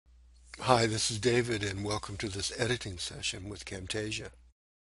Hi, this is David, and welcome to this editing session with Camtasia.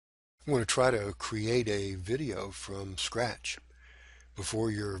 I'm going to try to create a video from scratch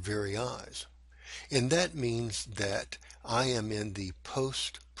before your very eyes. And that means that I am in the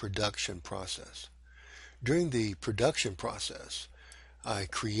post-production process. During the production process, I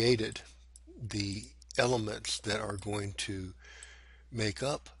created the elements that are going to make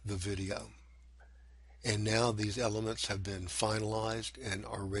up the video. And now these elements have been finalized and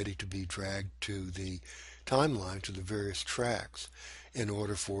are ready to be dragged to the timeline, to the various tracks, in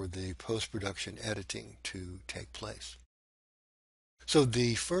order for the post-production editing to take place. So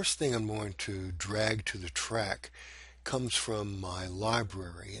the first thing I'm going to drag to the track comes from my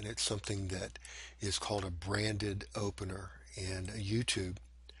library, and it's something that is called a branded opener in YouTube.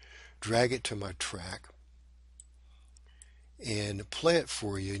 Drag it to my track and play it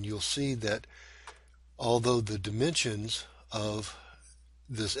for you, and you'll see that although the dimensions of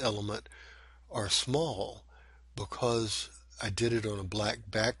this element are small, because I did it on a black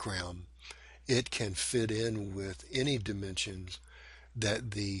background, it can fit in with any dimensions that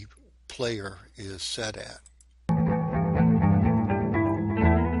the player is set at.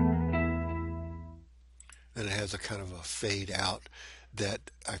 And it has a kind of a fade out that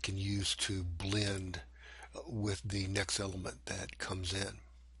I can use to blend with the next element that comes in.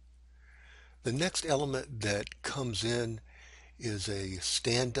 The next element that comes in is a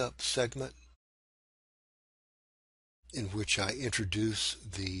stand-up segment in which I introduce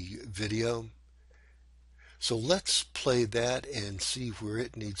the video. So let's play that and see where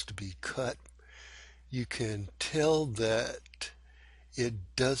it needs to be cut. You can tell that it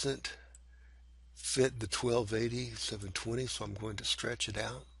doesn't fit the 1280 720, so I'm going to stretch it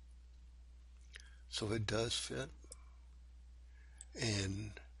out so it does fit,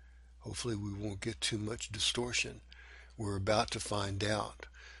 and hopefully we won't get too much distortion. We're about to find out.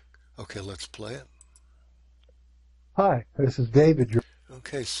 Okay, let's play it. Hi, this is David.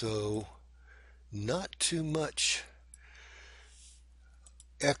 Okay, so not too much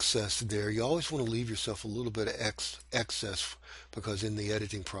excess there. You always want to leave yourself a little bit of excess because in the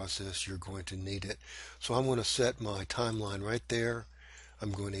editing process you're going to need it. So I'm going to set my timeline right there.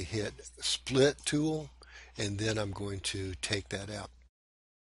 I'm going to hit split tool, and then I'm going to take that out.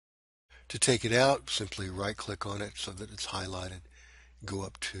 To take it out, simply right click on it so that it's highlighted, go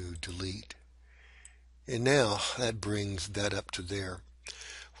up to delete. And now that brings that up to there.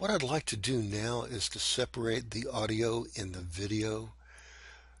 What I'd like to do now is to separate the audio in the video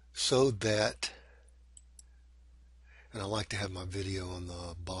so that, and I like to have my video on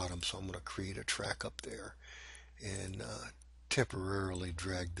the bottom, so I'm going to create a track up there and temporarily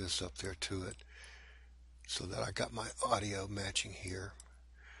drag this up there to it so that I got my audio matching here.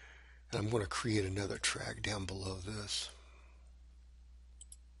 And I'm going to create another track down below this.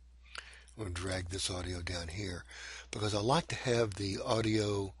 I'm going to drag this audio down here because I like to have the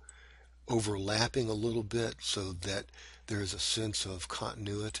audio overlapping a little bit so that there's a sense of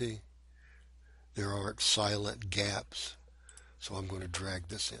continuity. There aren't silent gaps. So I'm going to drag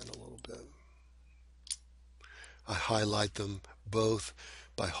this in a little bit. I highlight them both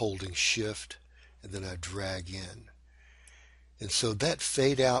by holding shift, and then I drag in. And so that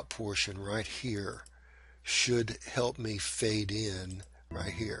fade out portion right here should help me fade in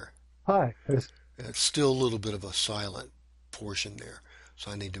right here. Hi. And it's still a little bit of a silent portion there, so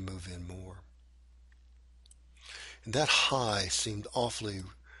I need to move in more. And that high seemed awfully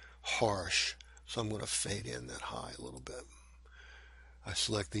harsh, so I'm going to fade in that high a little bit. I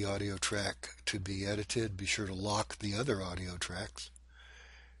select the audio track to be edited. Be sure to lock the other audio tracks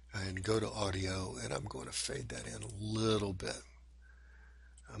and go to audio, and I'm going to fade that in a little bit.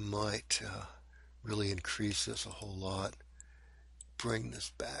 I might really increase this a whole lot, bring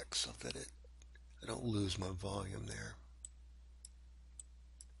this back so that I don't lose my volume there.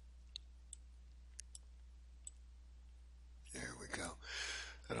 There we go.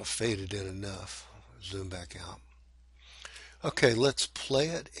 That'll fade it in enough. Zoom back out. Okay, let's play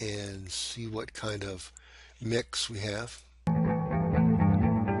it and see what kind of mix we have.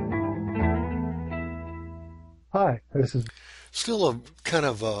 Hi, this is Still a kind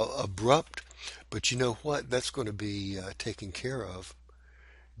of abrupt, but you know what? That's going to be taken care of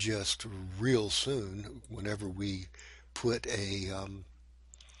just real soon whenever we put a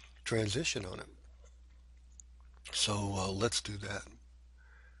transition on it. So let's do that.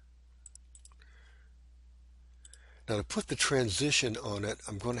 Now to put the transition on it,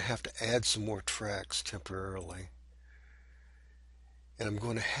 I'm going to have to add some more tracks temporarily. And I'm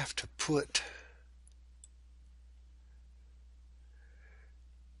going to have to put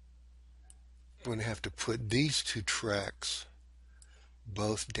these two tracks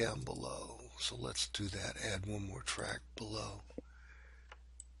both down below. So let's do that. Add one more track below.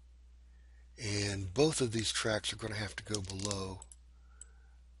 And both of these tracks are going to have to go below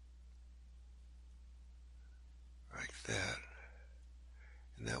like that.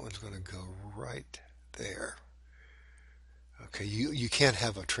 And that one's going to go right there. Okay, you can't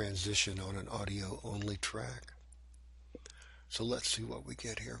have a transition on an audio only track. So let's see what we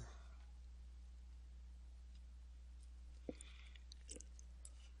get here.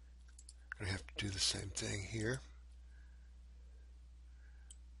 I'm going to have to do the same thing here.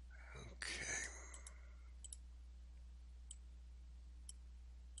 Okay.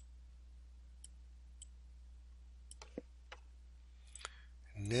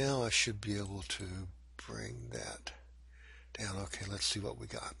 Now I should be able to bring that down. Okay, let's see what we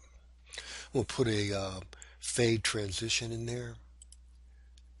got. We'll put a fade transition in there.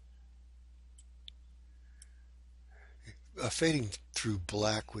 Fading through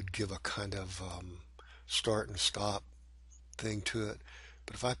black would give a kind of start and stop thing to it.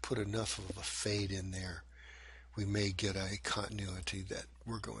 But if I put enough of a fade in there, we may get a continuity that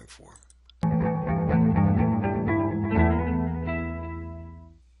we're going for.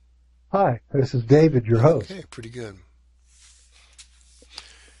 Hi, this is David, your host. Okay, pretty good.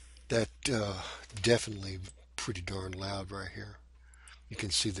 That definitely pretty darn loud right here. You can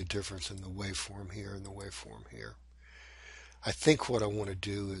see the difference in the waveform here and the waveform here. I think what I want to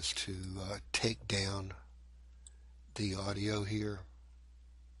do is to take down the audio here.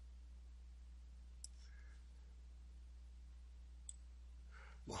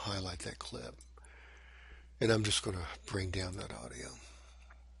 We'll highlight that clip. And I'm just going to bring down that audio.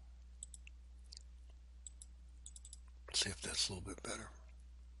 Let's see if that's a little bit better.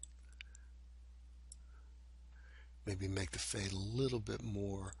 Maybe make the fade a little bit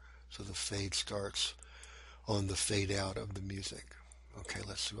more so the fade starts on the fade out of the music. Okay,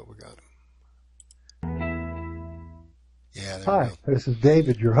 let's see what we got. Yeah, there we go. Hi, this is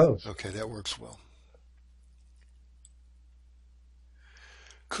David, your host. Okay, that works well.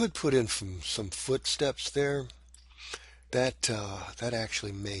 Could put in some footsteps there. That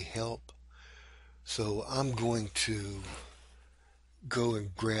actually may help. So I'm going to go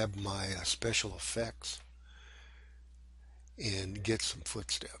and grab my special effects and get some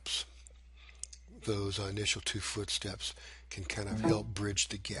footsteps. Those initial two footsteps can kind of help bridge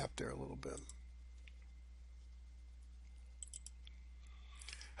the gap there a little bit.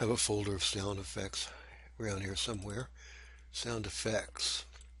 I have a folder of sound effects around here somewhere. Sound effects.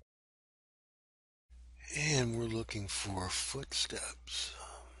 And we're looking for footsteps.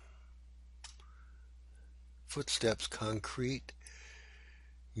 Footsteps, concrete,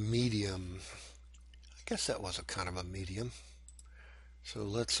 medium. I guess that was a kind of a medium. So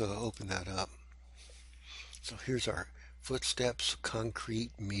let's open that up. So here's our footsteps, concrete,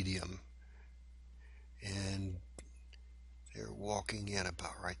 medium. And they're walking in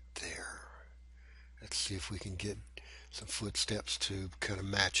about right there. Let's see if we can get some footsteps to kind of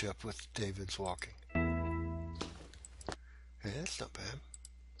match up with David's walking. Hey, that's not bad.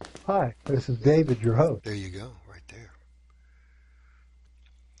 Hi, this is David, your host. There you go, right there.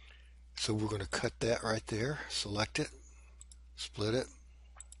 So we're going to cut that right there, select it, split it,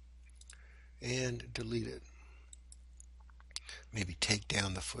 and delete it. Maybe take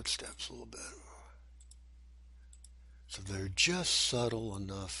down the footsteps a little bit. So they're just subtle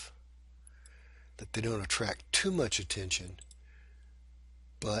enough that they don't attract too much attention,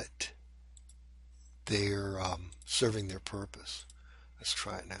 but they're serving their purpose. Let's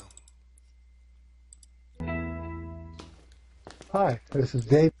try it now. Hi, this is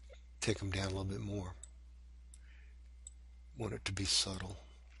David. Take them down a little bit more. Want it to be subtle,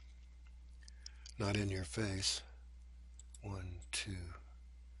 not in your face. 1, 2.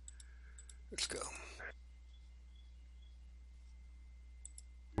 Let's go.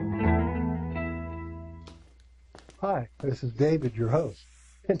 Hi, this is David, your host.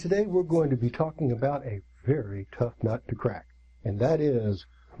 And today we're going to be talking about a very tough nut to crack, and that is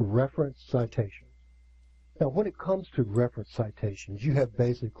reference citations. Now, when it comes to reference citations, you have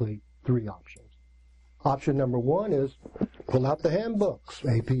basically three options. Option number one is pull out the handbooks,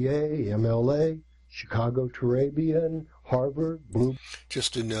 APA, MLA, Chicago Turabian, Harvard, Blue.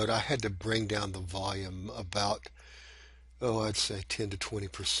 Just a note, I had to bring down the volume about, I'd say 10 to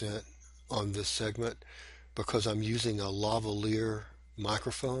 20% on this segment because I'm using a lavalier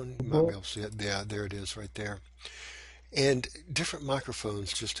microphone. You might be able to see it. Yeah, there it is right there. And different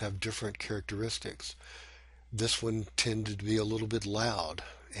microphones just have different characteristics. This one tended to be a little bit loud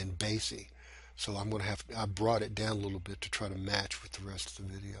and bassy. So I brought it down a little bit to try to match with the rest of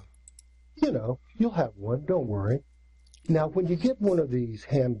the video. You know, you'll have one, don't worry. Now, when you get one of these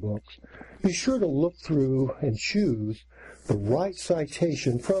handbooks, be sure to look through and choose the right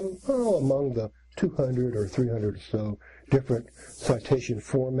citation from among the 200 or 300 or so different citation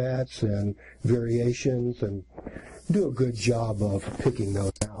formats and variations, and do a good job of picking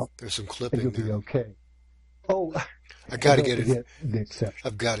those out. There's some And clipping you'll there. be okay. Oh, I got to don't get forget the exception.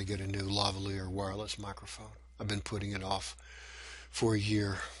 I've got to get a new lavalier wireless microphone. I've been putting it off for a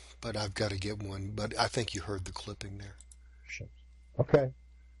year, but I've got to get one. But I think you heard the clipping there. Okay.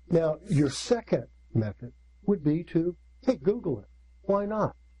 Now, your second method would be to, hey, Google it. Why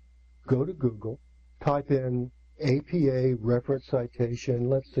not? Go to Google, type in APA reference citation.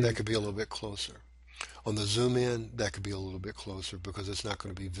 Let's see. That could be a little bit closer. On the zoom in, that could be a little bit closer because it's not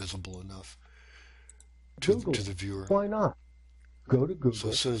going to be visible enough to the viewer. Why not? Go to Google. So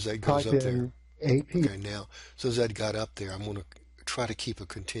as soon as that goes up there, APA. okay, now, as soon as that got up there, I'm going to try to keep a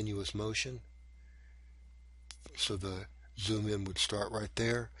continuous motion. So the zoom in would start right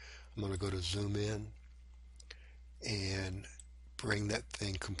there. I'm going to go to zoom in and bring that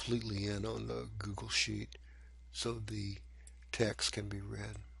thing completely in on the Google Sheet so the text can be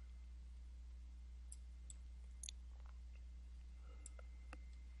read.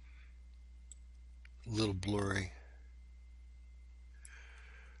 A little blurry.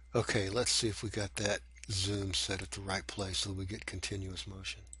 Okay, let's see if we got that zoom set at the right place so we get continuous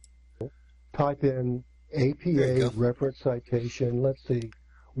motion. Type in APA reference citation. Let's see,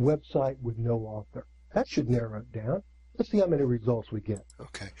 website with no author. That should narrow it down. Let's see how many results we get.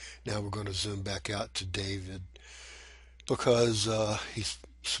 Okay, now we're going to zoom back out to David because he's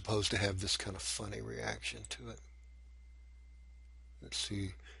supposed to have this kind of funny reaction to it. Let's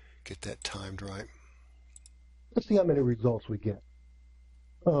see, get that timed right. Let's see how many results we get.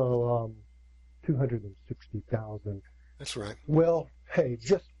 260,000. That's right. Well, hey,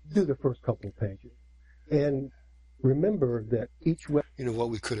 just do the first couple of pages. And remember that each web... You know what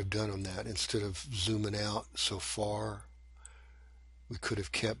we could have done on that? Instead of zooming out so far, we could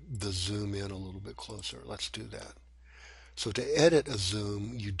have kept the zoom in a little bit closer. Let's do that. So to edit a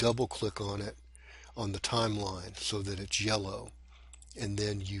zoom, you double click on it on the timeline so that it's yellow, and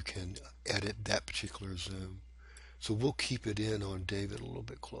then you can edit that particular zoom. So we'll keep it in on David a little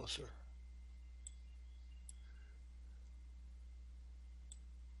bit closer.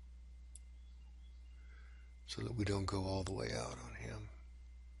 So that we don't go all the way out on him.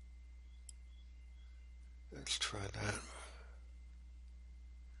 Let's try that.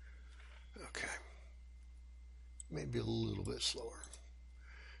 Okay. Maybe a little bit slower.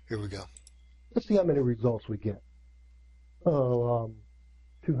 Here we go. Let's see how many results we get.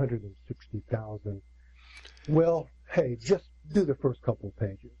 260,000. Well, hey, just do the first couple of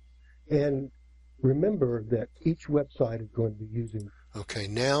pages. And remember that each website is going to be using... Okay,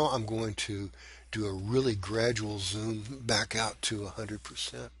 now I'm going to do a really gradual zoom back out to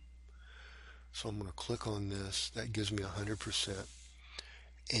 100%. So I'm going to click on this. That gives me 100%.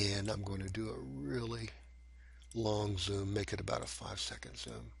 And I'm going to do a really long zoom, make it about a 5-second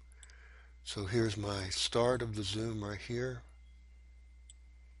zoom. So here's my start of the zoom right here.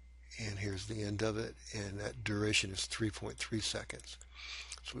 And here's the end of it, and that duration is 3.3 seconds.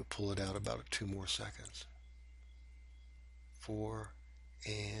 So we pull it out about 2 more seconds. 4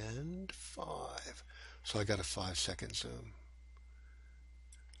 and 5. So I got a 5-second zoom.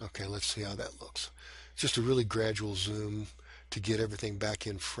 Okay, let's see how that looks. Just a really gradual zoom to get everything back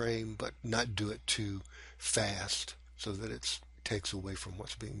in frame, but not do it too fast so that it takes away from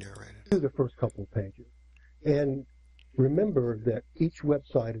what's being narrated. Do the first couple of pages. And remember that each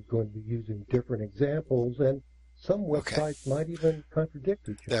website is going to be using different examples, and some websites might even contradict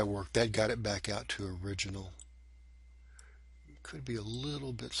each other. That worked. That got it back out to original. Could be a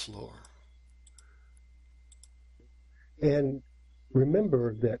little bit slower. And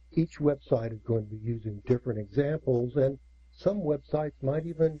remember that each website is going to be using different examples, and some websites might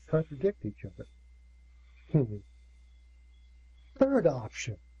even contradict each other. Third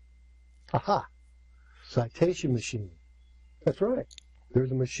option. Aha! Citation machine. That's right.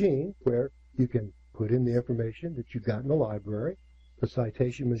 There's a machine where you can put in the information that you got in the library. The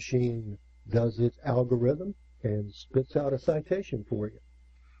citation machine does its algorithm and spits out a citation for you.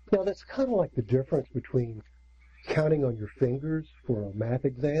 Now, that's kind of like the difference between counting on your fingers for a math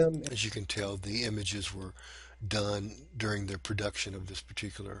exam. As you can tell, the images were done during the production of this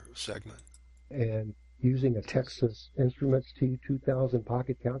particular segment. And using a Texas Instruments T2000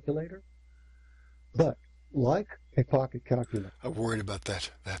 pocket calculator. But like a pocket calculator. I'm worried about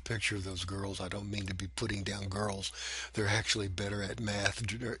that picture of those girls. I don't mean to be putting down girls. They're actually better at math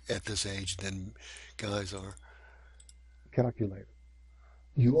at this age than guys are. Calculator.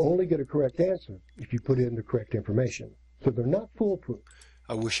 You only get a correct answer if you put in the correct information. So they're not foolproof.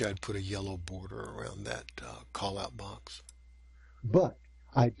 I wish I'd put a yellow border around that call-out box. But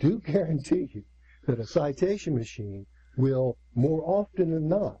I do guarantee you that a citation machine will, more often than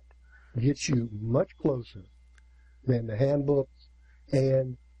not, get you much closer than the handbooks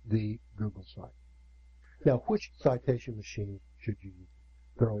and the Google site. Now, which citation machine should you use?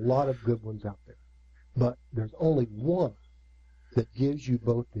 There are a lot of good ones out there, but there's only one that gives you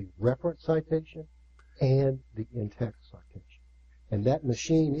both the reference citation and the in-text citation. And that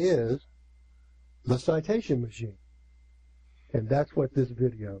machine is the citation machine. And that's what this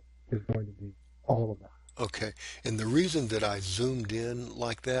video is going to be all about. Okay, and the reason that I zoomed in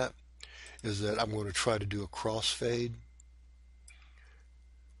like that is that I'm going to try to do a crossfade.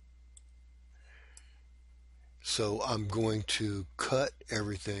 So I'm going to cut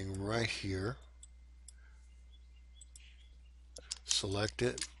everything right here, select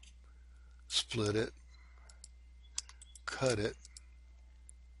it, split it, cut it,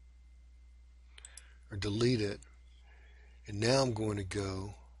 or delete it, and now I'm going to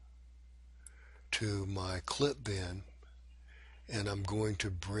go to my clip bin and I'm going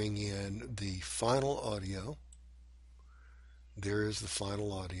to bring in the final audio. There is the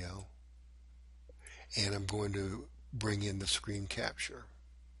final audio, and I'm going to bring in the screen capture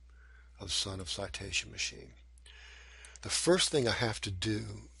of Son of Citation Machine. The first thing I have to do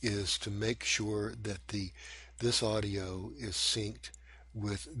is to make sure that this audio is synced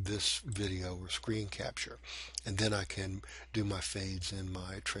with this video or screen capture, and then I can do my fades and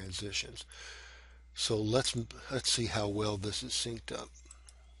my transitions. So let's see how well this is synced up.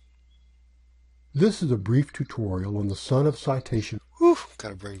 This is a brief tutorial on the Son of Citation. Whew,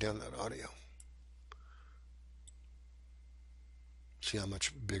 gotta bring down that audio. See how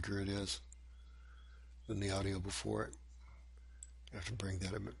much bigger it is than the audio before it. I have to bring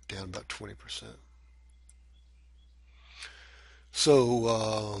that down about 20%.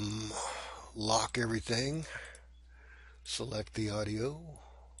 So lock everything, select the audio,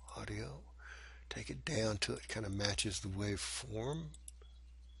 take it down till it kind of matches the waveform.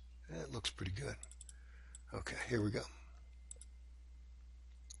 It looks pretty good. Okay, here we go.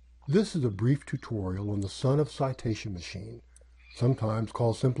 This is a brief tutorial on the Son of Citation Machine, sometimes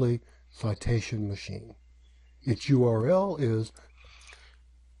called simply Citation Machine. Its URL is...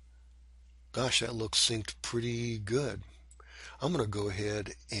 Gosh, that looks synced pretty good. I'm going to go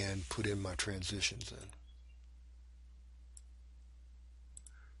ahead and put in my transitions in.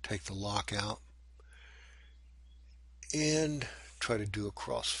 Take the lock out and try to do a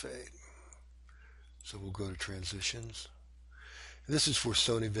crossfade. So we'll go to transitions. This is for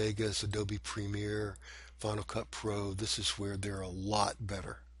Sony Vegas, Adobe Premiere, Final Cut Pro. This is where they're a lot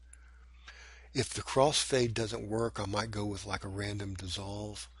better. If the crossfade doesn't work, I might go with like a random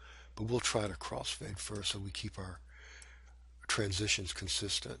dissolve, but we'll try to crossfade first so we keep our transitions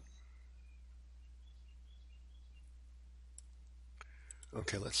consistent.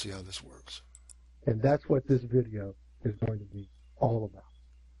 Okay, let's see how this works. And that's what this video is going to be all about.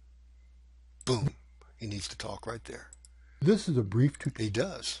 Boom. He needs to talk right there. This is a brief tutorial. He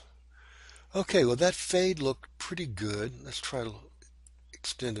does. Okay, well that fade looked pretty good. Let's try to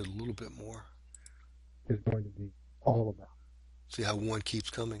extend it a little bit more. Is going to be all about. See how one keeps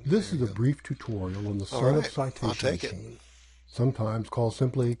coming? This is a brief tutorial on the Son of Citation Machine, sometimes called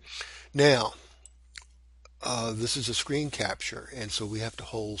simply... Now, this is a screen capture, and so we have to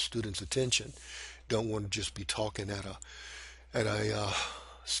hold students' attention. Don't want to just be talking at a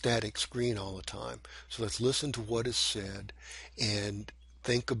static screen all the time. So let's listen to what is said and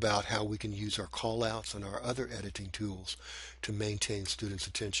think about how we can use our callouts and our other editing tools to maintain students'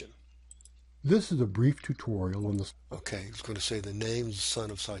 attention. This is a brief tutorial on the... Okay, it's going to say the name Son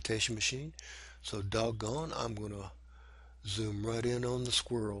of Citation Machine. So doggone, I'm going to zoom right in on the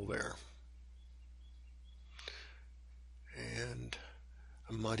squirrel there. And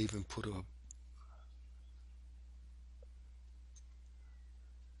I might even put a...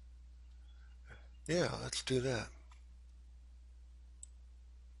 Yeah, let's do that.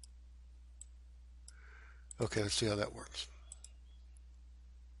 Okay, let's see how that works.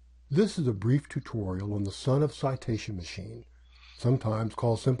 This is a brief tutorial on the Son of Citation Machine, sometimes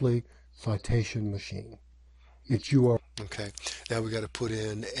called simply Citation Machine. Its URL... Okay, now we got to put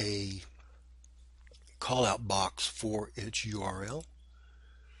in a callout box for its URL.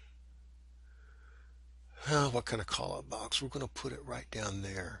 What kind of callout box? We're going to put it right down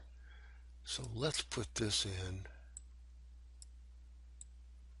there. So let's put this in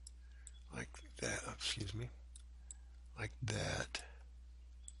like that, excuse me, like that.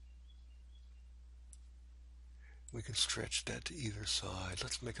 We can stretch that to either side.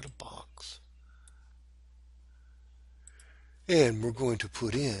 Let's make it a box. And we're going to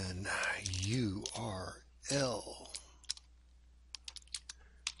put in URL,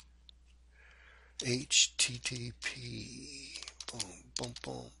 HTTP, boom, boom,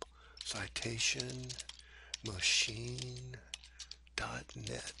 boom, citation machine.net.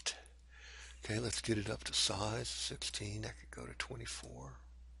 Okay, let's get it up to size 16. That could go to 24.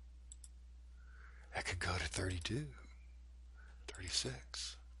 That could go to 32,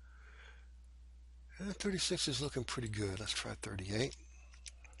 36. 36 is looking pretty good. Let's try 38.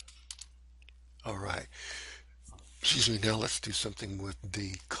 All right. Excuse me. Now let's do something with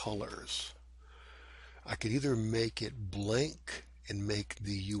the colors. I could either make it blank and make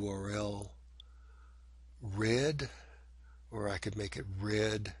the URL red, or I could make it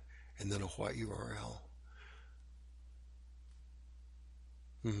red and then a white URL.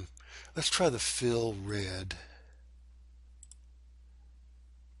 Let's try the fill red.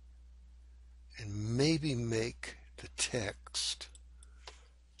 And maybe make the text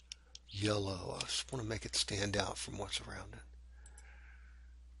yellow. I just want to make it stand out from what's around it.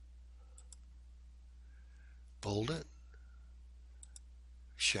 Bold it.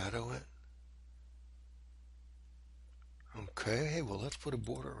 Shadow it. Okay, hey, well, let's put a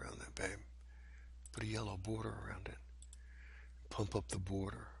border around that, babe. Put a yellow border around it. Pump up the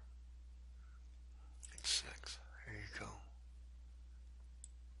border. 6. There you go.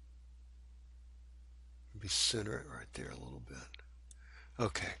 Maybe center it right there a little bit.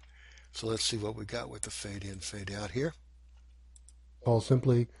 Okay, so let's see what we got with the fade in, fade out here. Call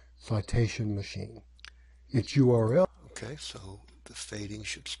simply citation machine. Its URL. Okay, so the fading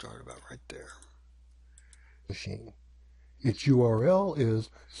should start about right there. Machine. Its URL is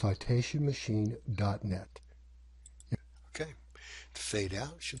citationmachine.net. Okay, the fade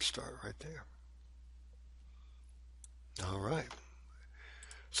out should start right there. All right.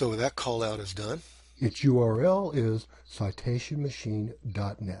 So that call out is done. Its URL is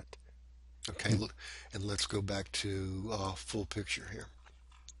citationmachine.net. Okay, and let's go back to full picture here.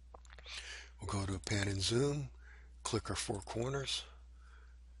 We'll go to a pan and zoom, click our 4 corners,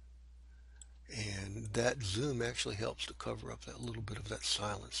 and that zoom actually helps to cover up that little bit of that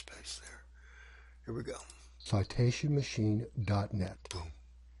silent space there. Here we go. Citationmachine.net. Boom.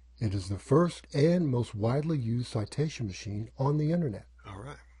 It is the first and most widely used citation machine on the internet. All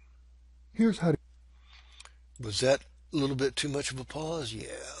right. Here's how to... Was that a little bit too much of a pause?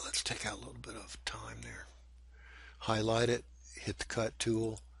 Yeah, let's take out a little bit of time there. Highlight it, hit the cut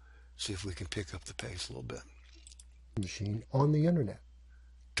tool, see if we can pick up the pace a little bit. Machine on the internet.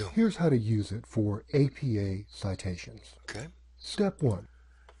 Boom. Here's how to use it for APA citations. Okay. Step 1.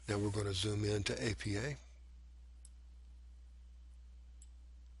 Now we're going to zoom into APA.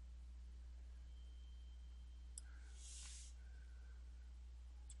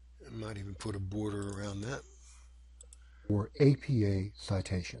 I might even put a border around that. For APA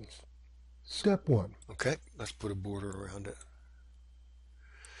citations. Step 1. Okay, let's put a border around it.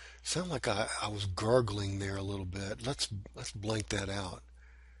 Sound like I was gargling there a little bit. Let's blank that out.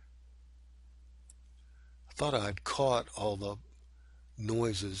 I thought I'd caught all the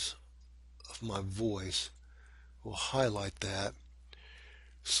noises of my voice. We'll highlight that.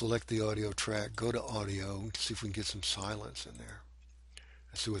 Select the audio track, go to audio, see if we can get some silence in there.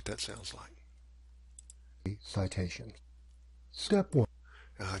 Let's see what that sounds like. Citation. Step 1.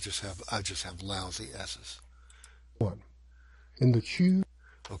 I just have lousy S's. 1. In the choose.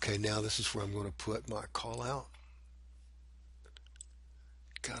 Okay, now this is where I'm going to put my call out.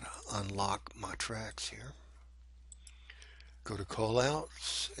 Gotta unlock my tracks here. Go to call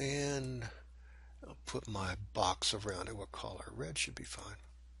outs and I'll put my box around it. What color? Red should be fine.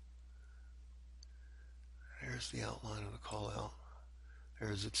 There's the outline of the call out.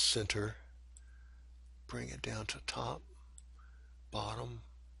 There's its center. Bring it down to top, bottom,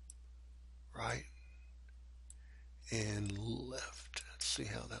 right, and left. Let's see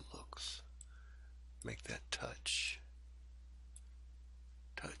how that looks. Make that touch.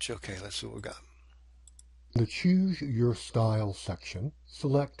 Touch. Okay, let's see what we got. In the Choose Your Style section,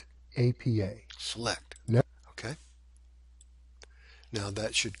 select APA. Select. Next. Okay. Now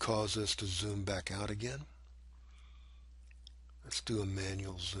that should cause us to zoom back out again. Let's do a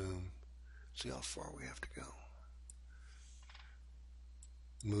manual zoom. See how far we have to go.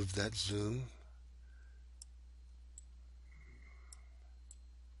 Move that zoom.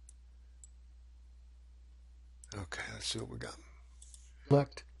 Okay, let's see what we got.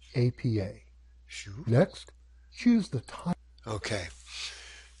 Select APA. Shoot. Next, choose the type. Okay.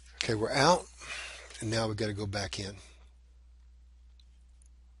 Okay, we're out, and now we've got to go back in.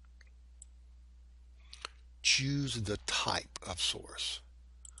 Choose the type of source.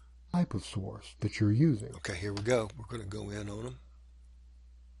 type of source that you're using. Okay, here we go. We're going to go in on them.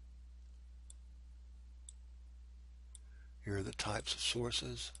 Here are the types of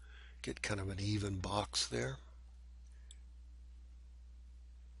sources. Get kind of an even box there.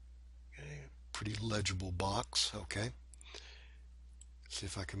 Okay, pretty legible box. Okay. See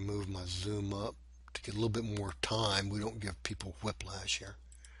if I can move my zoom up to get a little bit more time. We don't give people whiplash here.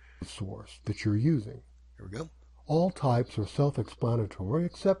 Source that you're using. Here we go. All types are self-explanatory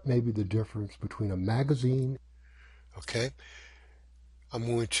except maybe the difference between a magazine. Okay. I'm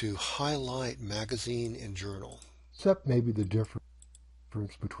going to highlight magazine and journal. Except maybe the difference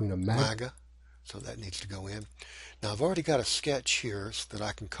between a MAGA. So that needs to go in. Now I've already got a sketch here so that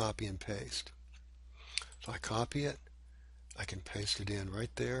I can copy and paste. So I copy it. I can paste it in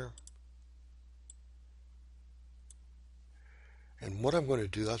right there. And what I'm going to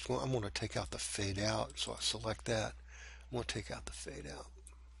do, I'm going to take out the fade out. So I select that. I'm going to take out the fade out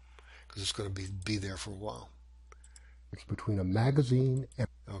because it's going to be there for a while. It's between a magazine and...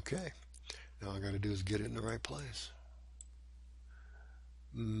 Okay. Now all I got to do is get it in the right place.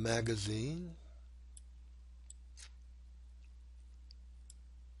 Magazine.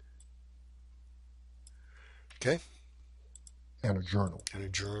 Okay. And a journal. And a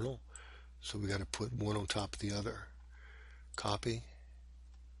journal. So we got to put one on top of the other. Copy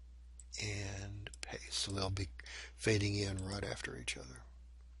and paste. So they'll be fading in right after each other.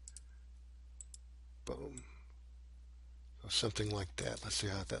 Boom. So something like that. Let's see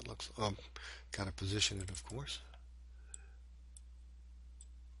how that looks. Got to position it, of course.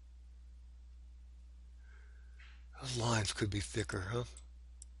 Those lines could be thicker, huh?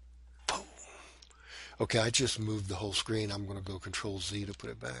 Boom. Okay, I just moved the whole screen. I'm going to go Control Z to put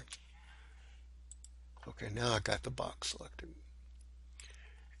it back. Okay, now I got the box selected.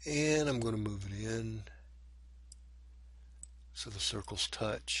 And I'm going to move it in so the circles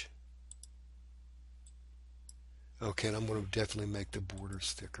touch. Okay, and I'm going to definitely make the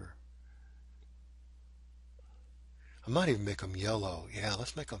borders thicker. I might even make them yellow. Yeah,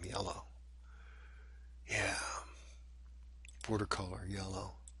 let's make them yellow. Yeah. Border color,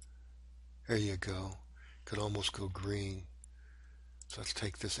 yellow. There you go. Could almost go green. So let's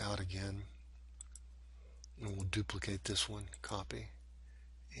take this out again. And we'll duplicate this one, copy,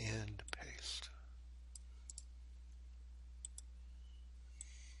 and paste.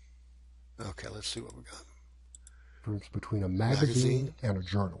 Okay, let's see what we got. Difference between a magazine and a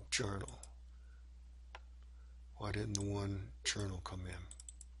journal. Journal. Why didn't the one journal come in?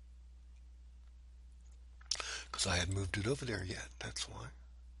 Because I hadn't moved it over there yet, that's why.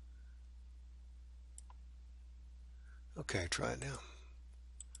 Okay, try it now.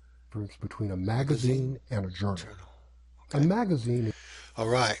 Difference between a magazine and a journal. Okay. A magazine. All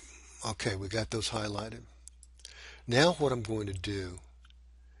right. Okay, we got those highlighted. Now what I'm going to do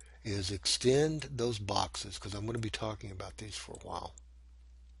is extend those boxes because I'm going to be talking about these for a while.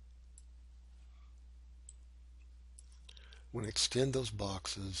 I'm going to extend those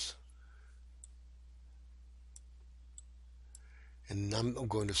boxes and I'm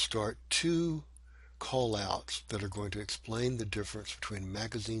going to start two callouts that are going to explain the difference between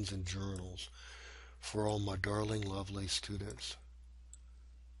magazines and journals for all my darling, lovely students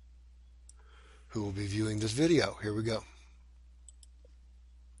who will be viewing this video. Here we go.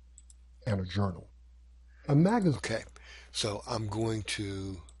 And a journal. A magazine. Okay, so I'm going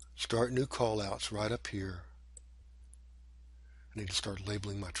to start new callouts right up here. I need to start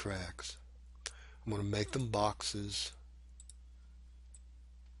labeling my tracks. I'm going to make them boxes.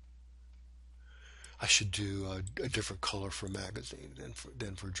 I should do a different color for magazine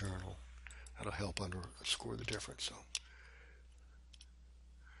than for journal. That'll help underscore the difference.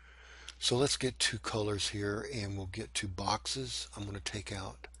 So let's get two colors here and we'll get two boxes. I'm going to take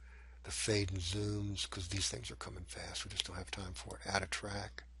out the fade and zooms because these things are coming fast. We just don't have time for it. Add a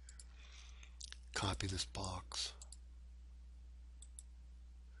track. Copy this box.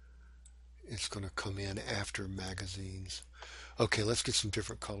 It's going to come in after magazines. Okay, let's get some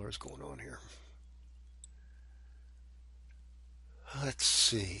different colors going on here. Let's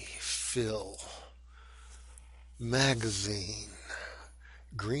see. Fill. Magazine.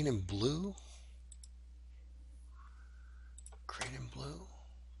 Green and blue. Green and blue.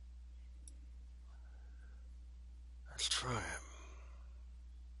 Let's try it.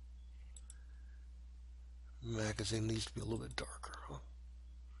 Magazine needs to be a little bit darker, huh?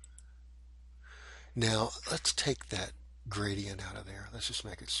 Now, let's take that gradient out of there. Let's just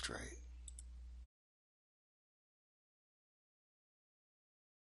make it straight.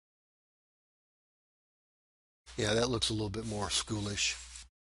 Yeah, that looks a little bit more schoolish.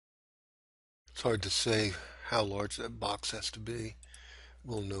 It's hard to say how large that box has to be,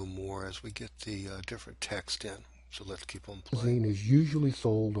 We'll know more as we get the different text in. So let's keep on The playing. magazine is usually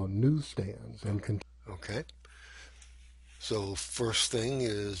sold on newsstands and Okay. So first thing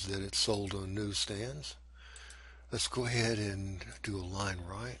is that it's sold on newsstands. Let's go ahead and do a line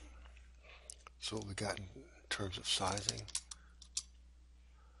right. So what we got in terms of sizing.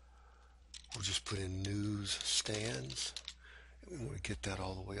 We'll just put in newsstands. We want to get that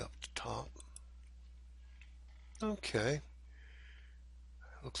all the way up to top. Okay.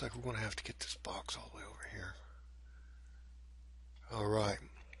 Looks like we're going to have to get this box all the way over here. All right.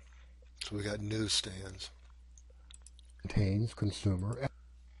 So we got newsstands. contains consumer.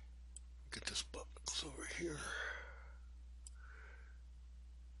 Get this box over here.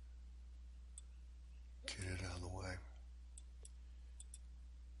 Get it out of the way.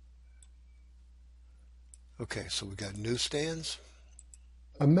 Okay, so we got newsstands.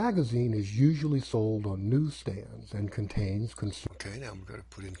 A magazine is usually sold on newsstands and contains consumer. Okay, now we're going to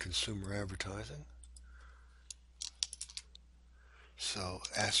put in consumer advertising. So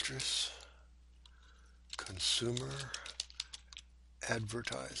asterisk, consumer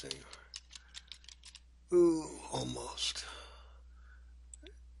advertising. Ooh, almost.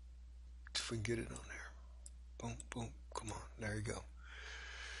 If we can get it on there. Boom, boom, come on, there you go.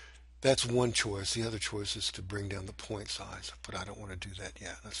 That's one choice. The other choice is to bring down the point size, but I don't want to do that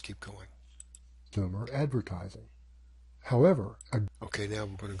yet. Let's keep going. Consumer advertising. However, okay, now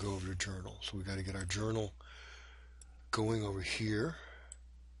we're going to go over to journal. So we got to get our journal going over here.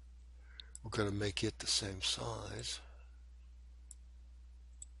 We're going to make it the same size.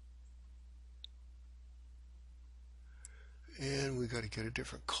 And we got to get a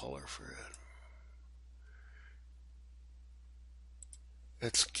different color for it.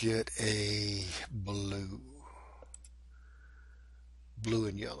 Let's get a blue. Blue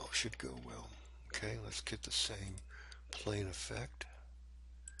and yellow should go well. Okay, let's get the same plain effect.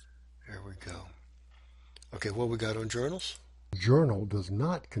 There we go. Okay, what we got on journals? Journal does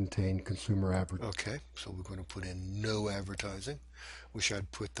not contain consumer advertising. Okay, so we're going to put in no advertising. Wish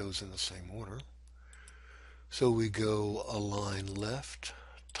I'd put those in the same order. So we go align left,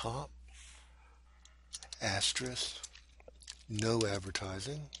 top, asterisk, no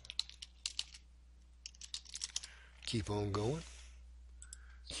advertising. Keep on going.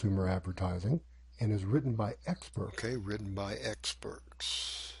 Consumer advertising, and is written by experts. Okay, written by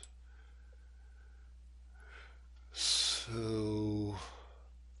experts. So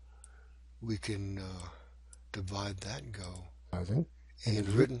we can divide that and go. And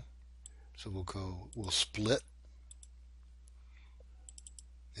written. So we'll split.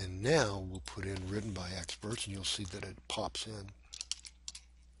 And now we'll put in written by experts, and you'll see that it pops in.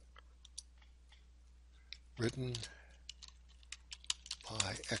 Written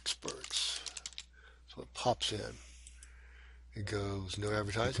by experts. So it pops in. It goes no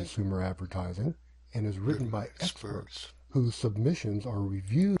advertising. Consumer advertising, and is written by experts whose submissions are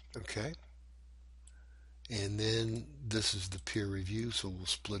reviewed. Okay. And then this is the peer review, so we'll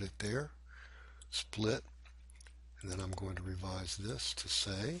split it there. Split. And then I'm going to revise this to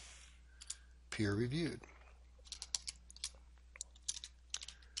say peer reviewed.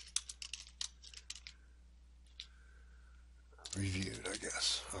 Reviewed, I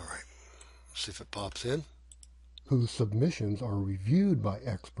guess. All right. See if it pops in. Whose submissions are reviewed by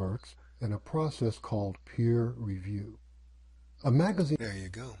experts in a process called peer review. A magazine. There you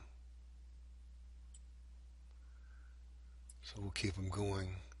go. So we'll keep them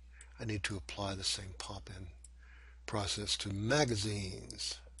going. I need to apply the same pop-in process to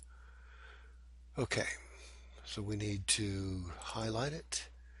magazines. Okay. So we need to highlight it.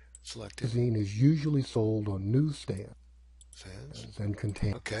 Select it. Magazine is usually sold on newsstands and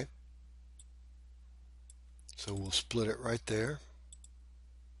contain. Okay. So we'll split it right there.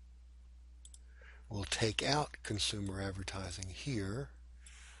 We'll take out consumer advertising here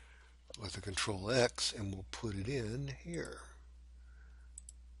with a Control X, and we'll put it in here.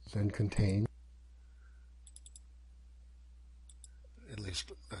 And contain. At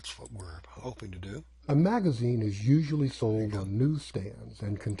least that's what we're hoping to do. A magazine is usually sold on newsstands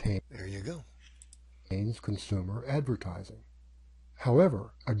and contains. There you go. Contains consumer advertising.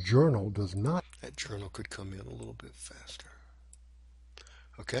 However, a journal does not. That journal could come in a little bit faster.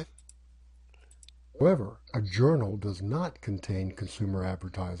 Okay. However, a journal does not contain consumer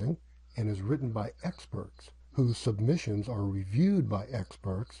advertising and is written by experts whose submissions are reviewed by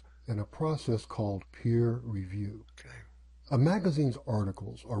experts in a process called peer review. Okay. A magazine's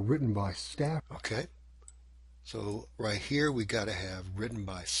articles are written by staff. Okay. So right here we got to have written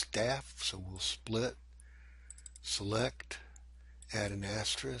by staff. So we'll split, select, add an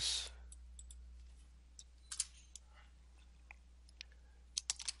asterisk,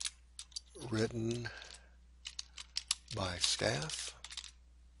 written by staff.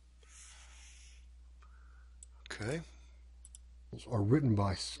 Okay. Are written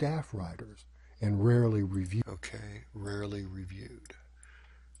by staff writers and rarely reviewed. Okay, rarely reviewed.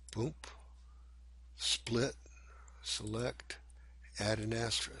 Boom. Split, select, add an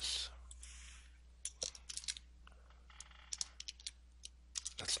asterisk.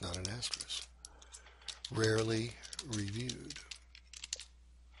 That's not an asterisk. Rarely reviewed.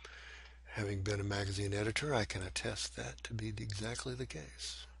 Having been a magazine editor, I can attest that to be exactly the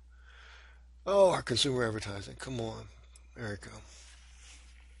case. Oh, our consumer advertising. Come on. There we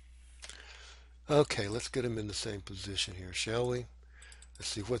go. Okay, let's get them in the same position here, shall we? Let's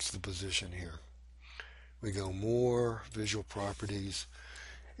see, what's the position here? We go more, visual properties.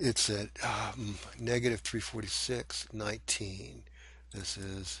 It's at negative 346, 19. This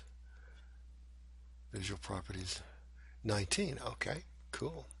is visual properties 19. Okay,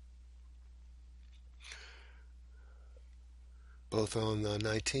 cool. Both on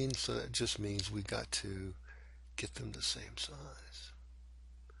 19, so that just means we got to get them the same size.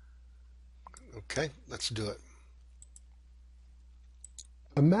 Okay, let's do it.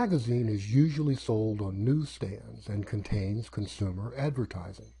 A magazine is usually sold on newsstands and contains consumer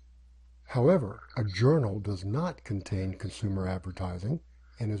advertising. However, a journal does not contain consumer advertising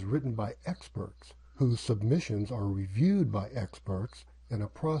and is written by experts whose submissions are reviewed by experts in a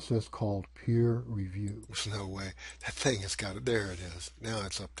process called peer review. There's no way. That thing has got it. There it is. Now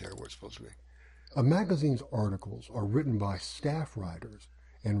it's up there where it's supposed to be. A magazine's articles are written by staff writers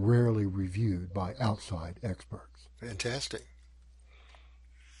and rarely reviewed by outside experts. Fantastic.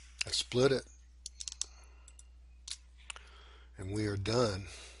 I split it. And we are done.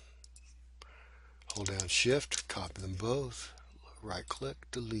 Hold down Shift, copy them both, right click,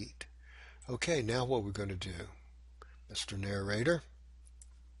 delete. Okay, now what we're going to do, Mr. Narrator.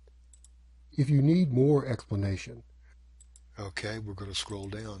 If you need more explanation. Okay, we're going to scroll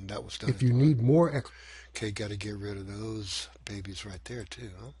down. That was done. If you need more okay, got to get rid of those babies right there too,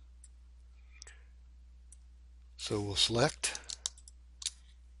 huh? So we'll select,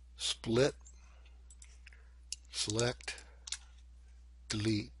 split, select,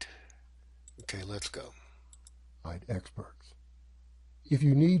 delete. Okay, let's go. Experts. If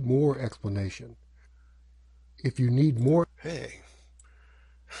you need more explanation. If you need more. Hey.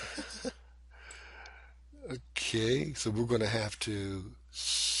 Okay, so we're going to have to.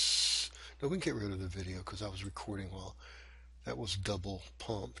 No, we can get rid of the video because I was recording while that was double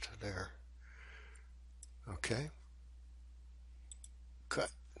pumped there. Okay. Cut.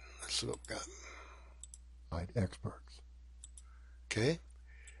 That's what we got. Experts. Okay.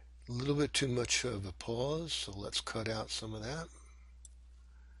 A little bit too much of a pause, so let's cut out some of that.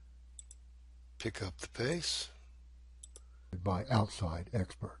 Pick up the pace. By outside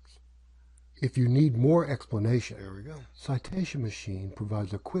experts. If you need more explanation, there we go. Citation Machine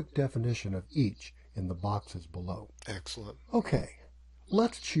provides a quick definition of each in the boxes below. Excellent. Okay,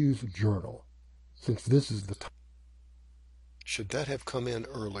 let's choose Journal, since this is the time. Should that have come in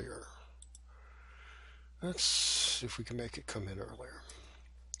earlier? Let's see if we can make it come in earlier.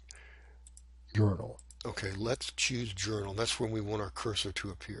 Journal. Okay, let's choose Journal. That's when we want our cursor to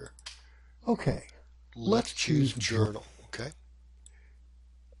appear. Okay, let's choose Journal. Okay.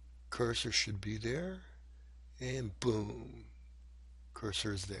 Cursor should be there, and boom,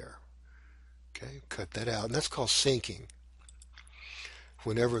 cursor is there. Okay, cut that out, and that's called syncing.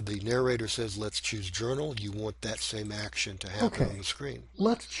 Whenever the narrator says let's choose Journal, you want that same action to happen on the screen.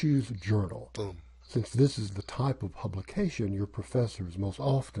 Let's choose Journal. Boom. Since this is the type of publication your professors most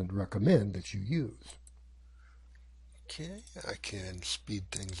often recommend that you use. Okay, I can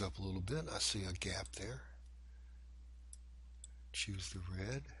speed things up a little bit. I see a gap there. Choose the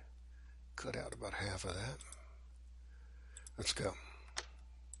red. Cut out about half of that. Let's go.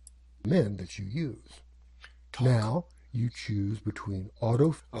 Men that you use. Now you choose between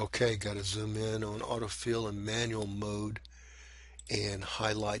auto. Okay, got to zoom in on autofill and manual mode and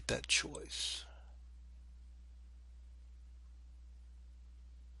highlight that choice.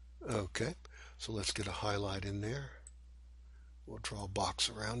 Okay, so let's get a highlight in there. We'll draw a box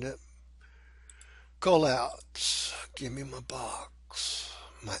around it. Callouts. Give me my box.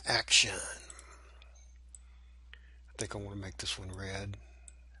 My action. I think I want to make this one red.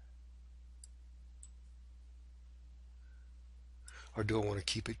 Or do I want to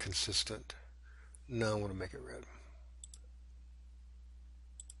keep it consistent? No, I want to make it red.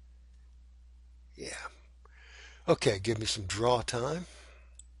 Yeah. Okay, give me some draw time.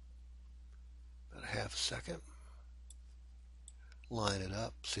 About a half a second. Line it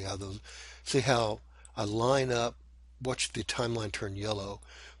up. See how I line up watch the timeline turn yellow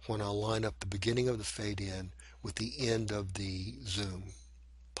when I line up the beginning of the fade in with the end of the zoom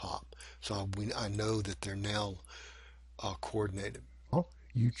pop. So I know that they're now coordinated.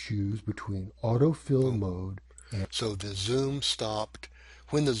 You choose between autofill mode and so the zoom stopped.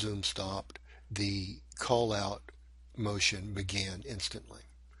 When the zoom stopped, the call out motion began instantly.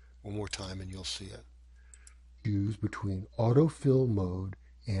 One more time and you'll see it. Choose between autofill mode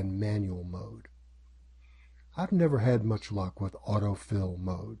and manual mode. I've never had much luck with autofill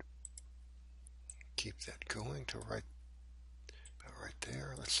mode. Keep that going to right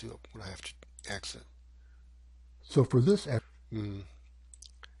there. Let's see what I have to exit. So for this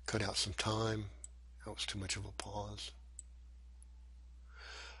cut out some time. That was too much of a pause.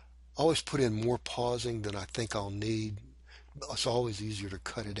 Always put in more pausing than I think I'll need. It's always easier to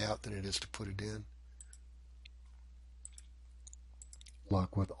cut it out than it is to put it in.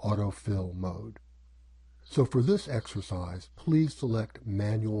 Luck with autofill mode. So for this exercise, please select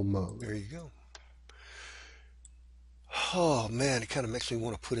manual mode. There you go. Oh man, it kind of makes me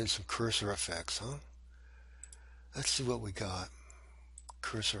want to put in some cursor effects, huh? Let's see what we got.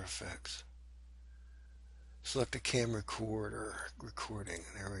 Cursor effects. Select a camera recorder, recording.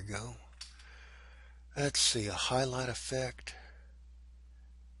 There we go. Let's see, a highlight effect.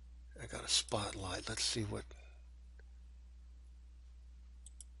 I got a spotlight. Let's see what.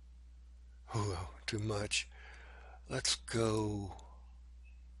 Oh, too much. Let's go.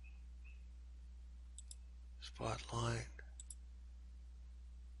 Spotlight.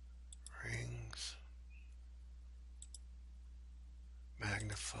 Rings.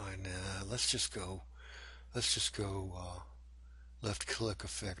 Magnify. Nah, let's just go left click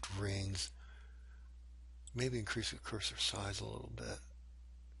effect, rings. Maybe increase the cursor size a little bit.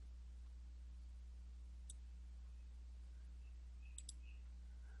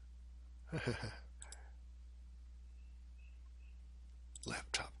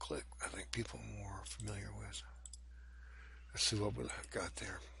 Laptop click, I think people are more familiar with. Let's see what we got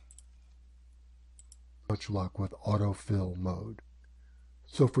there. Much luck with autofill mode.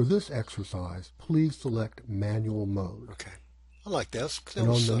 So for this exercise, please select manual mode. Okay, I like that. And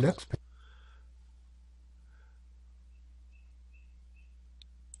on the next page,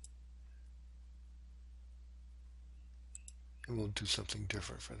 and we'll do something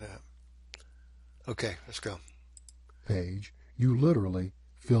different for that. Okay, let's go. Page, you literally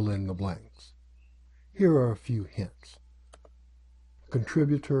fill in the blanks. Here are a few hints.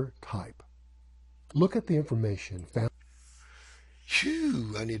 Contributor type. Look at the information found.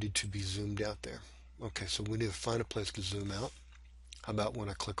 Phew, I needed to be zoomed out there. Okay, so we need to find a place to zoom out. How about when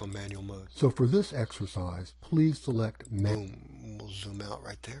I click on manual mode? So for this exercise, please select boom. We'll zoom out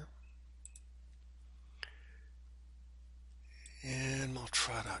right there. And I'll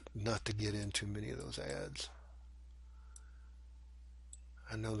try not to get in too many of those ads.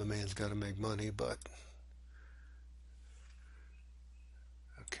 I know the man's got to make money, but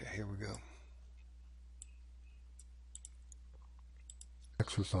okay, here we go.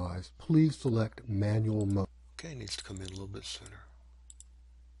 Exercise, please select manual mode. Okay, it needs to come in a little bit sooner.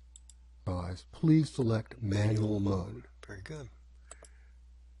 Please select manual mode. Very good.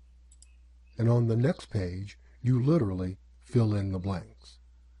 And on the next page, you literally fill in the blanks.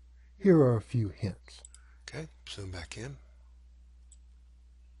 Here are a few hints. Okay, zoom back in.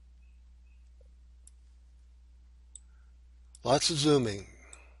 Lots of zooming.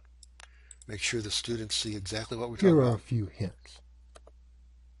 Make sure the students see exactly what we're talking about. Here are a few hints.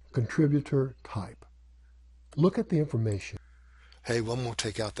 Contributor type. Look at the information. Hey, well, I'm going to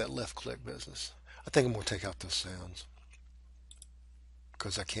take out that left click business. I think I'm going to take out those sounds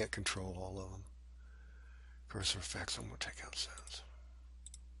because I can't control all of them. Cursor effects, I'm going to take out sounds.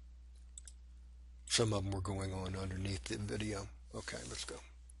 Some of them were going on underneath the video. Okay, let's go.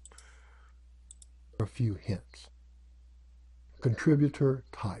 A few hints. Contributor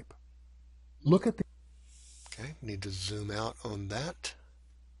type. Look at the... Okay, need to zoom out on that.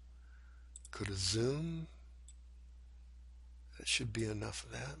 Go to zoom. That should be enough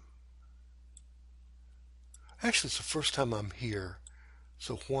of that. Actually, it's the first time I'm here,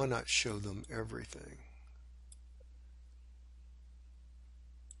 so why not show them everything?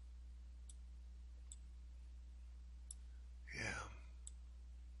 Yeah.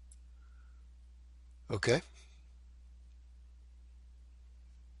 Okay.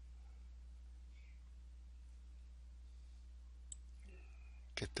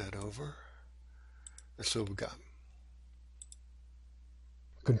 Get that over. That's what we got.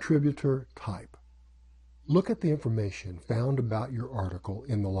 Contributor type. Look at the information found about your article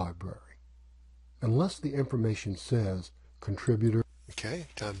in the library. Unless the information says contributor. Okay,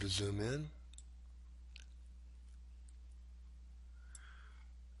 time to zoom in.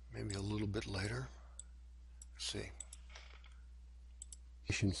 maybe a little bit later. Let's see.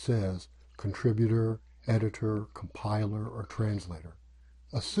 Says contributor, editor, compiler, or translator.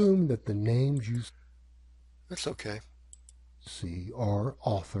 Assume that the names you That's okay. see are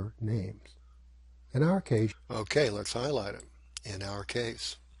author names. In our case, Okay, let's highlight it. In our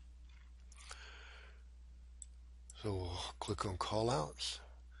case. So we'll click on callouts.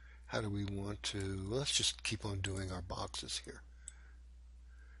 How do we want to, let's just keep on doing our boxes here.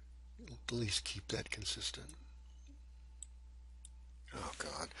 At least keep that consistent. Oh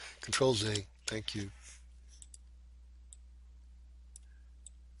God. Control Z. Thank you.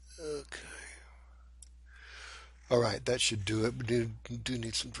 Okay. All right, that should do it. We do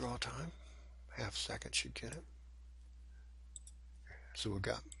need some draw time. Half second should get it. So we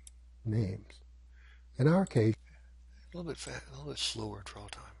got names. In our case, a little bit fast, a little bit slower draw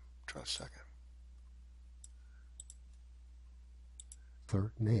time. Try a second.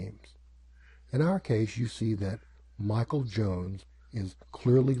 author names. In our case, you see that Michael Jones is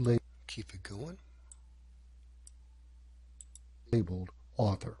clearly Keep it going. labeled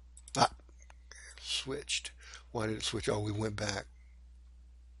author. Ah, switched. Why did it switch? Oh, we went back.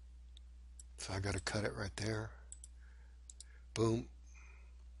 So I got to cut it right there. Boom.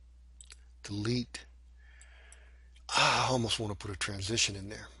 Delete. I almost want to put a transition in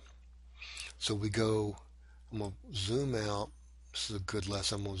there. So we go, I'm going to zoom out. This is a good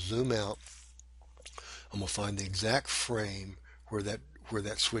lesson. I'm going to zoom out. I'm going to find the exact frame where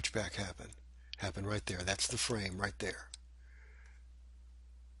that switchback happened. Happened right there. That's the frame right there.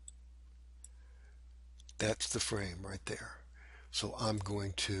 That's the frame right there. So I'm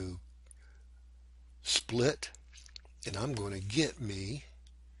going to split, and I'm going to get me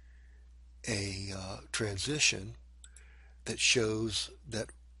a transition that shows that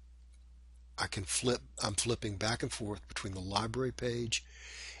I can flip. I'm flipping back and forth between the library page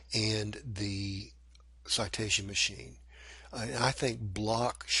and the citation machine. I think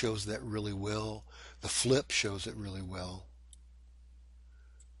block shows that really well. The flip shows it really well.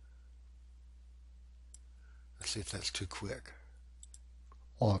 Let's see if that's too quick.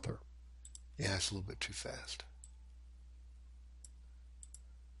 Author. Yeah, it's a little bit too fast.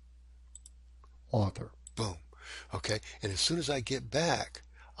 Author. Boom. Okay, and as soon as I get back,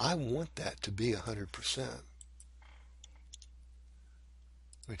 I want that to be 100%. Let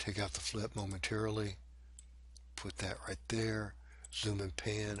me take out the flip momentarily. Put that right there. Zoom and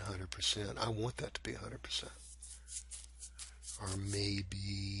pan 100%. I want that to be 100%. Or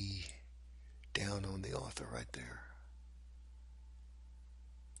maybe down on the author right there.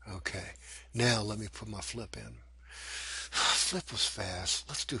 Okay, now let me put my flip in. Flip was fast.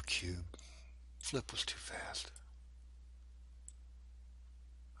 Let's do cube. Flip was too fast.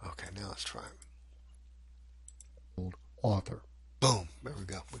 Okay, now let's try it. Author. Boom. There we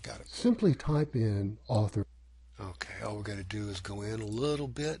go. We got it. Simply type in author. Okay, all we got to do is go in a little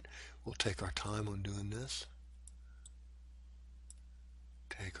bit. We'll take our time on doing this.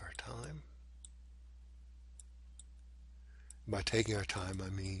 Take our time. By taking our time, I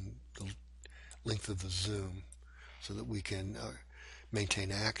mean the length of the zoom so that we can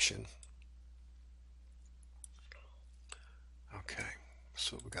maintain action. Okay,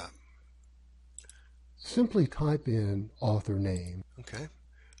 so we got. Simply type in author name. Okay,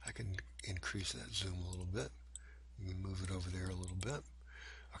 I can increase that zoom a little bit. Move it over there a little bit.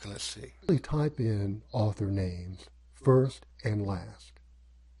 Okay, let's see. Simply type in author names, first and last.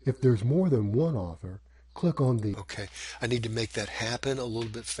 If there's more than one author, click on the... Okay, I need to make that happen a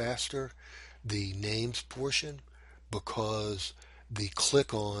little bit faster, the names portion, because the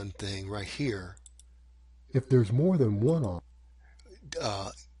click on thing right here If there's more than one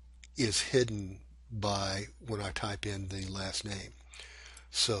author, is hidden by when I type in the last name.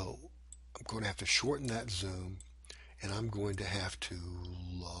 So I'm going to have to shorten that zoom, and I'm going to have to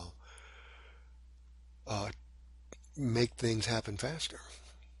make things happen faster.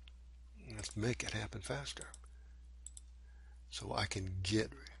 Let's make it happen faster. So I can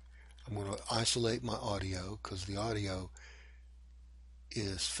I'm going to isolate my audio because the audio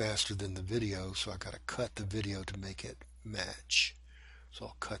is faster than the video, so I got to cut the video to make it match. So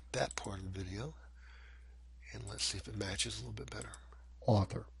I'll cut that part of the video, and let's see if it matches a little bit better.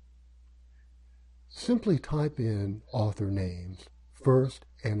 author. Simply type in author names, first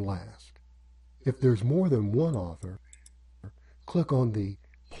and last. If there's more than one author, click on the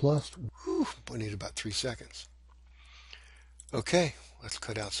plus. Whew, I need about 3 seconds. Okay, let's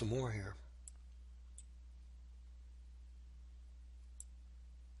cut out some more here.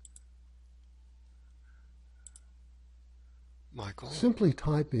 Michael. Simply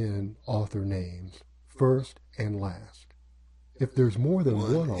type in author names, first and last. If there's more than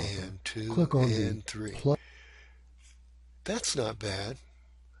one one author, and two click on and the three. plus. That's not bad.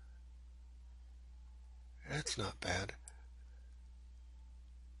 That's not bad.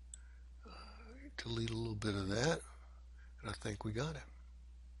 Delete a little bit of that, and I think we got it.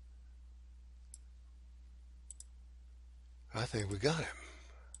 I think we got it.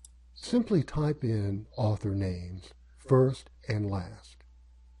 Simply type in author names, first and last.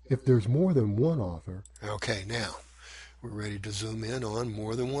 If there's more than one author, Okay, now we're ready to zoom in on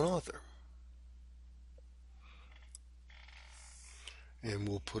more than one author. And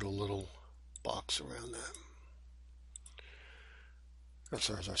we'll put a little box around that. That's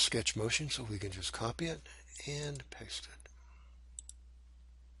our sketch motion, so we can just copy it and paste it.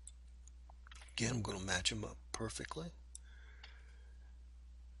 Again, I'm going to match them up perfectly.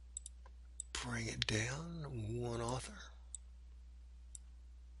 Bring it down, one author.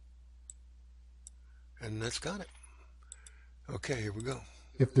 And that's got it. Okay, here we go.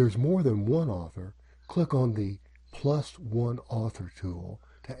 if there's more than one author, click on the plus one author tool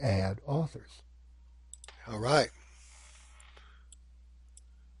to add authors. All right.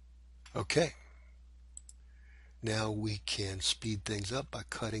 Okay. Now we can speed things up by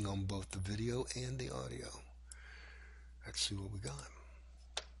cutting on both the video and the audio. Let's see what we got.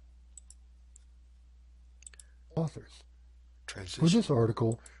 Authors. Transition. For this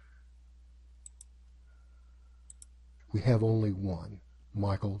article, we have only one,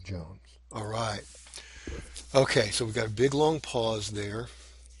 Michael Jones. All right. Okay, so we've got a big long pause there.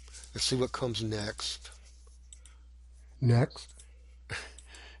 Let's see what comes next. Next,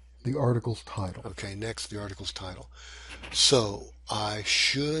 the article's title. Okay, next, the article's title. So I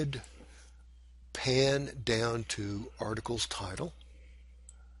should pan down to article's title,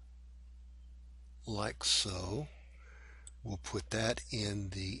 like so. We'll put that in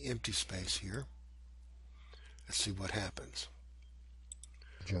the empty space here. Let's see what happens.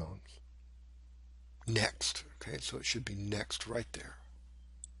 Jones. Next. Okay, so it should be next right there.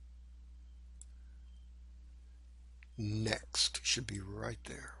 Next should be right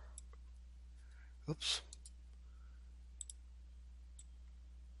there. Oops.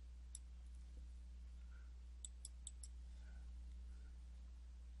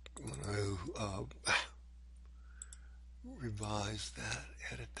 I'm going to revise that,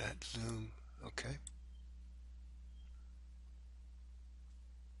 edit that, zoom. Okay.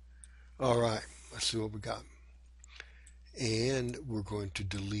 All right, let's see what we got. And we're going to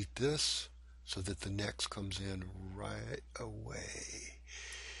delete this so that the next comes in right away.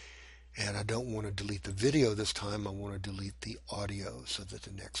 And I don't want to delete the video this time. I want to delete the audio so that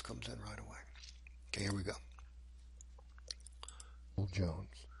the next comes in right away. Okay, here we go. Jones.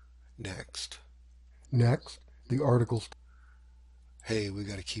 Next. Next, the article's. Hey, we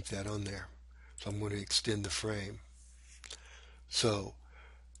got to keep that on there. So I'm going to extend the frame. So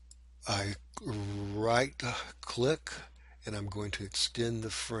I right click and I'm going to extend the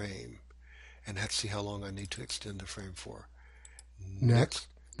frame. And let's see how long I need to extend the frame for. Next,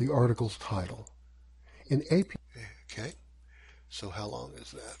 the article's title. In AP. Okay, so how long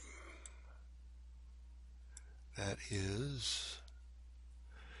is that? That is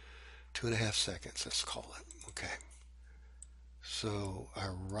 2.5 seconds, let's call it. Okay, so I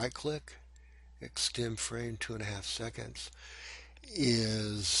right click, extend frame 2.5 seconds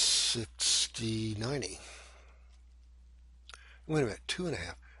is 60/90. Wait a minute, 2.5,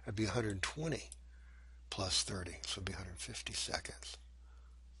 that'd be 120 plus 30, so it'd be 150 seconds.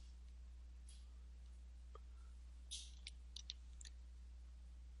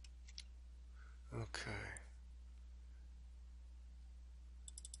 Okay.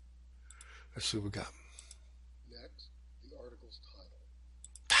 Let's see what we got. Next, the article's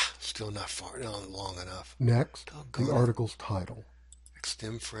title. Still not long enough. Next, Doggone the it. article's title.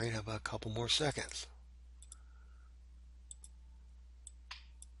 Extend frame, how about a couple more seconds?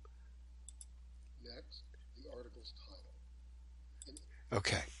 Next, the article's title.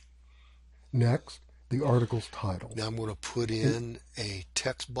 Okay. Next, the article's title. Now I'm going to put in a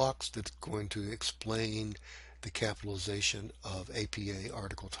text box that's going to explain the capitalization of APA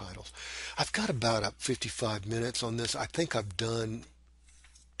article titles. I've got about 55 minutes on this. I think I've done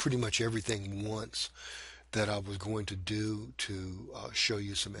pretty much everything once that I was going to do to show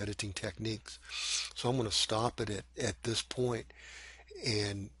you some editing techniques. So I'm going to stop it at this point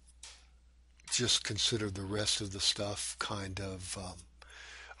and just consider the rest of the stuff kind of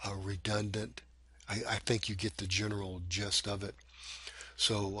redundant. I think you get the general gist of it.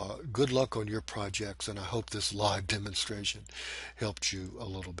 So good luck on your projects, and I hope this live demonstration helped you a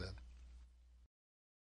little bit.